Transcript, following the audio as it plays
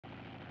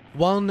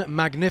One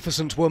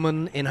magnificent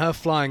woman in her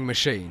flying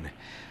machine.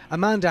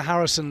 Amanda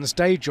Harrison's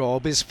day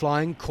job is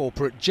flying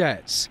corporate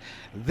jets.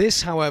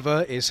 This,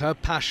 however, is her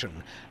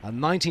passion, a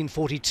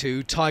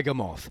 1942 Tiger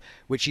Moth,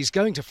 which she's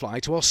going to fly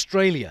to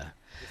Australia.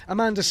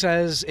 Amanda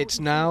says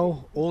it's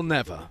now or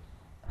never.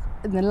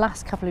 In the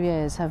last couple of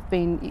years have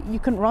been, you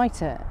couldn't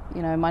write it.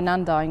 You know, my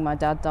nan dying, my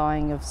dad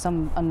dying of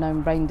some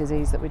unknown brain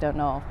disease that we don't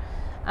know of.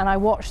 And I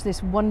watched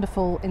this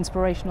wonderful,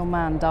 inspirational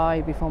man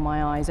die before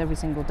my eyes every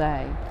single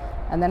day.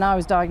 And then I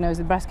was diagnosed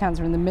with breast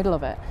cancer in the middle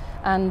of it.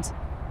 And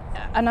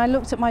I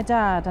looked at my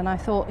dad and I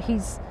thought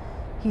he's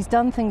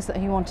done things that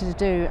he wanted to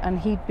do, and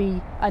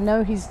I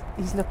know he's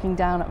looking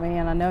down at me,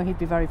 and I know he'd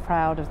be very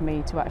proud of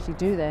me to actually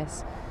do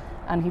this.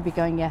 And he'd be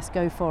going, yes,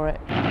 go for it.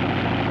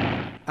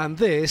 And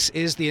this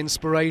is the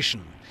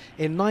inspiration.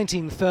 In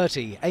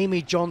 1930,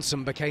 Amy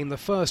Johnson became the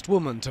first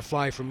woman to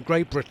fly from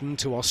Great Britain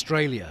to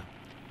Australia.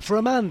 For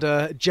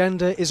Amanda,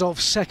 gender is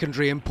of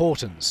secondary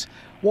importance.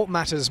 What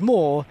matters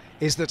more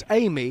is that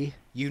Amy,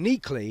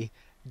 uniquely,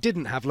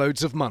 didn't have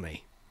loads of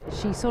money.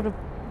 She sort of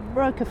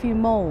broke a few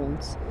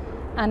moulds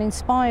and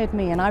inspired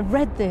me, and I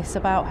read this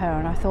about her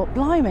and I thought,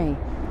 blimey,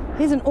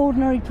 here's an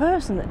ordinary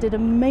person that did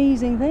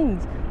amazing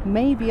things.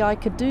 Maybe I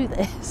could do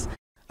this.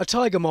 A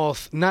Tiger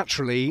Moth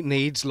naturally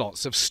needs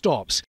lots of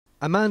stops.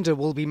 Amanda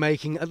will be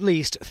making at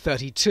least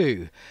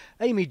 32.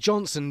 Amy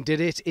Johnson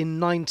did it in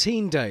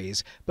 19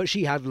 days, but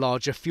she had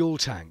larger fuel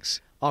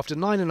tanks. After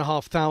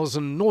 9,500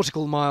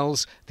 nautical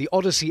miles, the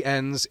Odyssey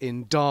ends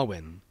in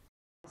Darwin.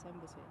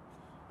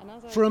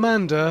 For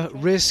Amanda,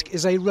 risk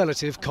is a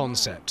relative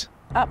concept.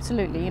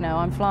 Absolutely,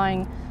 I'm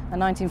flying a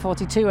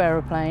 1942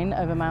 aeroplane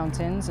over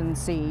mountains and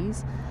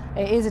seas.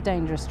 It is a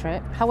dangerous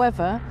trip.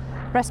 However,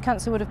 breast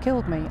cancer would have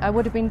killed me. I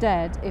would have been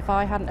dead if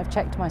I hadn't have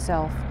checked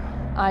myself.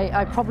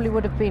 I probably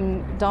would have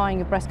been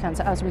dying of breast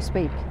cancer as we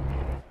speak.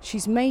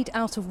 She's made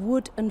out of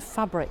wood and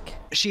fabric.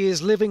 She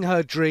is living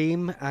her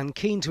dream and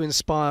keen to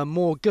inspire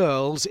more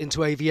girls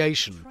into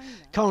aviation.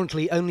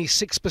 Currently, only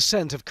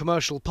 6% of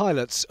commercial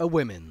pilots are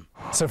women.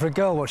 So for a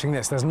girl watching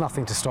this, there's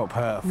nothing to stop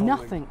her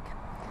falling?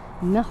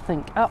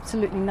 Nothing,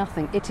 absolutely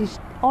nothing. It is,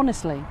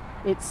 honestly,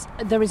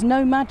 there is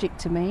no magic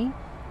to me.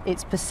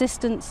 It's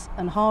persistence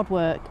and hard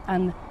work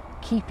and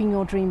keeping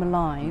your dream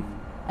alive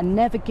and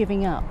never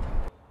giving up.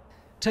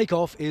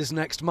 Takeoff is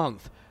next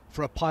month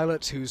for a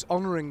pilot who's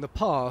honouring the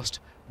past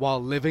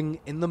while living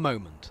in the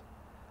moment.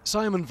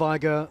 Simon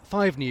Viger,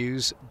 5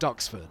 News,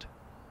 Duxford.